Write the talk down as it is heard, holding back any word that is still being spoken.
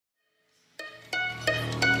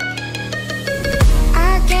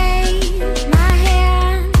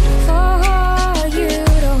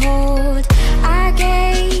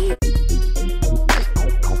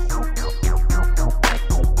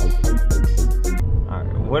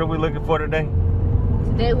What are we looking for today?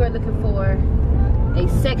 Today we're looking for a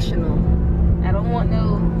sectional. I don't want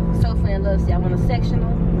no sofa and love seat. I want a sectional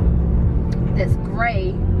that's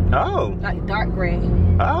gray. Oh. Like dark gray.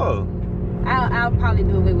 Oh. I'll probably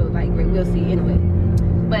do away with light gray. We'll see anyway.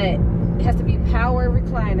 But it has to be power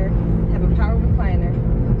recliner. Have a power recliner.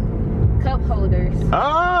 Cup holders.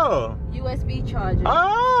 Oh. USB charger.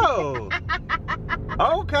 Oh.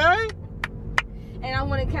 Okay. And I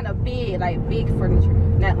want it kind of big, like big furniture,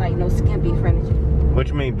 not like no skimpy furniture. What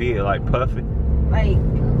you mean big? Like puffy? Like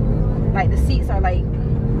the seats are like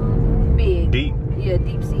big. Deep? Yeah,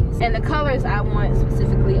 deep seats. And the colors I want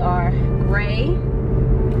specifically are gray,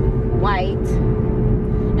 white,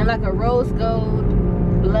 and like a rose gold,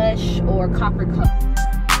 blush, or copper color.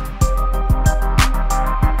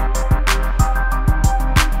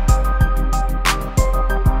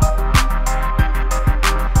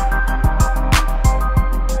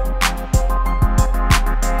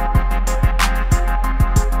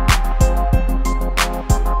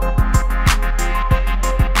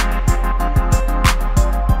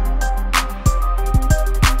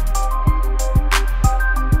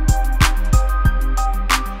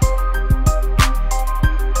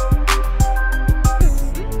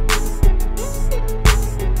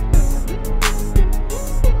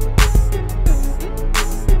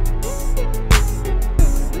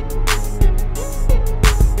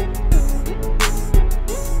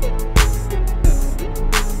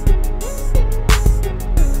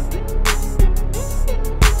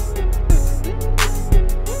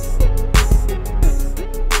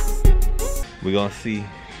 We're gonna see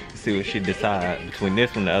what she decides between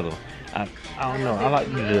this one and the other one. I don't know. I like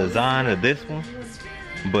the design of this one,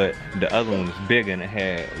 but the other one was bigger and it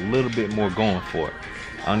had a little bit more going for it.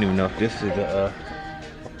 I don't even know if this is the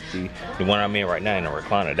see, the one I'm in right now in a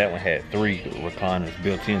recliner. That one had 3 recliners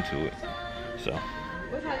built into it. So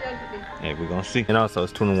yeah, we're gonna see. And also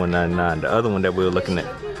it's $21.99. The other one that we were looking at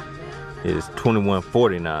is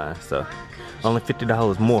 $21.49. So only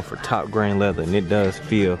 $50 more for top grain leather, and it does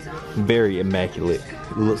feel very immaculate.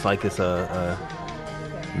 It looks like it's a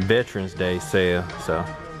Veterans Day sale, so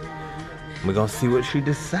we're gonna see what she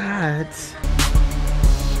decides.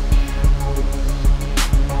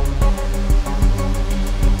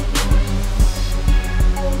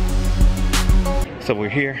 So we're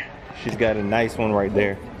here. She's got a nice one right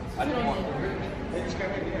there.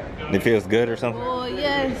 It feels good or something? Oh,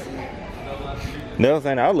 yes. No, I'm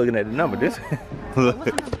saying I was looking at the number. This look,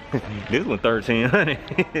 this one $1,300.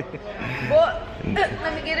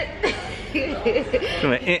 Let me get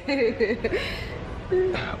it.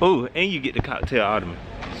 Oh, and you get the cocktail ottoman.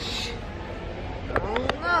 Oh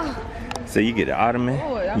no. So you get the ottoman.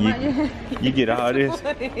 You get all this.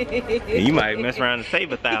 And you might mess around and save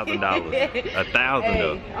 $1,000. $1,000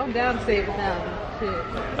 though. I'm down to save $1,000.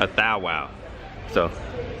 Shit. Wow. So.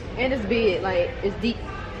 And it's big, like it's deep.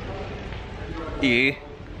 Yeah,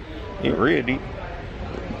 it's real deep.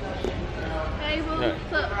 Hey, boo,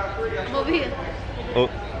 what's up? I'm over here. Oh,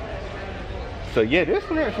 so yeah, this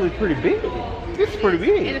one actually pretty big. This is pretty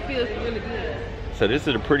big. And it feels really good. So this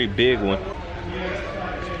is a pretty big one.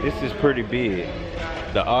 This is pretty big.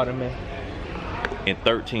 The ottoman in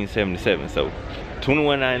 $13.77. So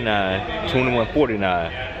 $21.99,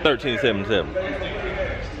 $21.49,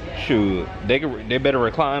 $13.77. Shoot, they better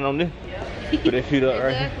recline on this. Put that feet up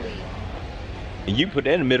right here. And you put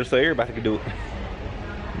that in the middle so everybody can do it.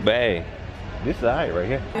 But hey, this is alright right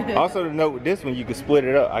here. Also to note with this one, you can split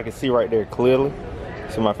it up. I can see right there clearly.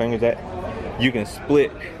 See where my fingers at? You can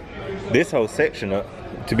split this whole section up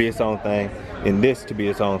to be its own thing and this to be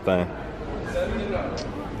its own thing.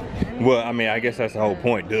 Well, I mean, I guess that's the whole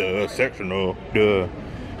point. Duh, sectional, duh.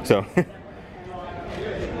 So,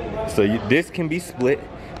 this can be split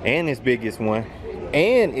and its biggest one.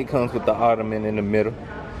 And it comes with the ottoman in the middle.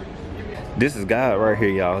 This is God right here,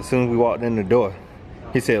 y'all. As soon as we walked in the door,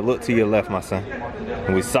 he said, look to your left, my son.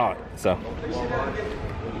 And we saw it, so.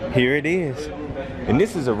 Here it is. And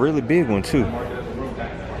this is a really big one too.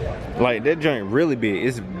 Like that joint really big.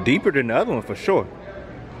 It's deeper than the other one for sure.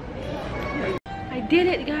 I did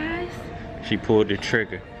it, guys. She pulled the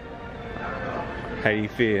trigger. How do you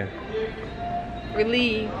feel?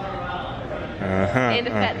 Relieved. And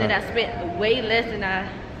the fact that I spent way less than I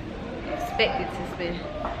expected to spend.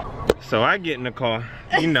 So I get in the car,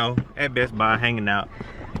 you know, at Best Buy hanging out.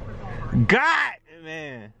 God,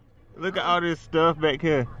 man, look at all this stuff back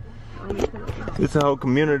here. It's a whole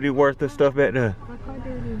community worth of stuff back there.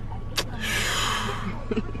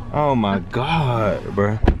 Oh my God,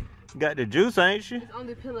 bro. Got the juice, ain't she? On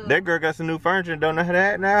the pillow. That girl got some new furniture and don't know how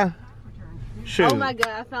that now. Shoot. Oh my God,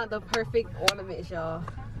 I found the perfect ornaments, y'all.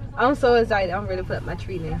 I'm so excited. I'm ready to put up my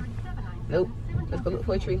tree now. Nope. Let's go look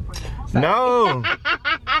for a tree. Sorry. No.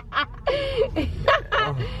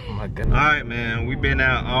 Oh my God. All right, man. We've been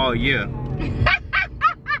out all year.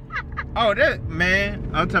 Oh, that man.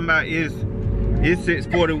 I'm talking about it's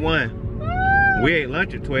 6:41. We ate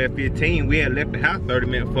lunch at 12:15. We had left the house 30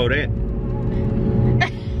 minutes before that.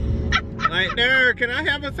 Like, there, can I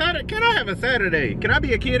have a Saturday? Can I have a Saturday? Can I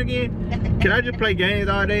be a kid again? Can I just play games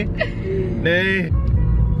all day? Nah.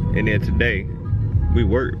 And then today, we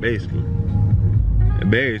worked basically.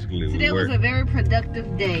 Today was a very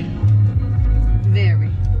productive day. Very.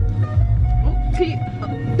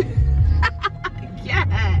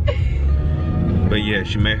 Yeah. But yeah,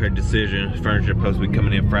 she made her decision. Furniture supposed to be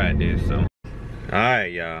coming in Friday, so.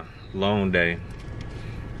 Alright, y'all. Long day.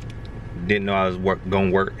 Didn't know I was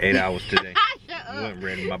gonna work 8 hours today. Wasn't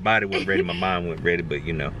ready. My body wasn't ready, my mind wasn't ready, but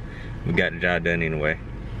you know, we got the job done anyway.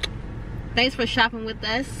 Thanks for shopping with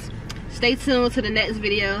us. Stay tuned to the next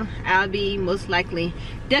video. I'll be most likely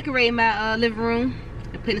decorating my living room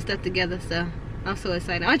and putting stuff together, so I'm so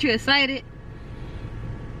excited. Aren't you excited?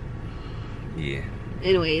 Yeah.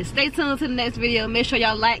 Anyways, stay tuned to the next video. Make sure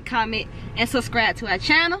y'all like, comment, and subscribe to our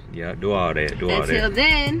channel. Yeah, do all that. Do all that. Until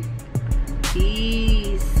then,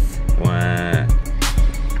 peace. Wow.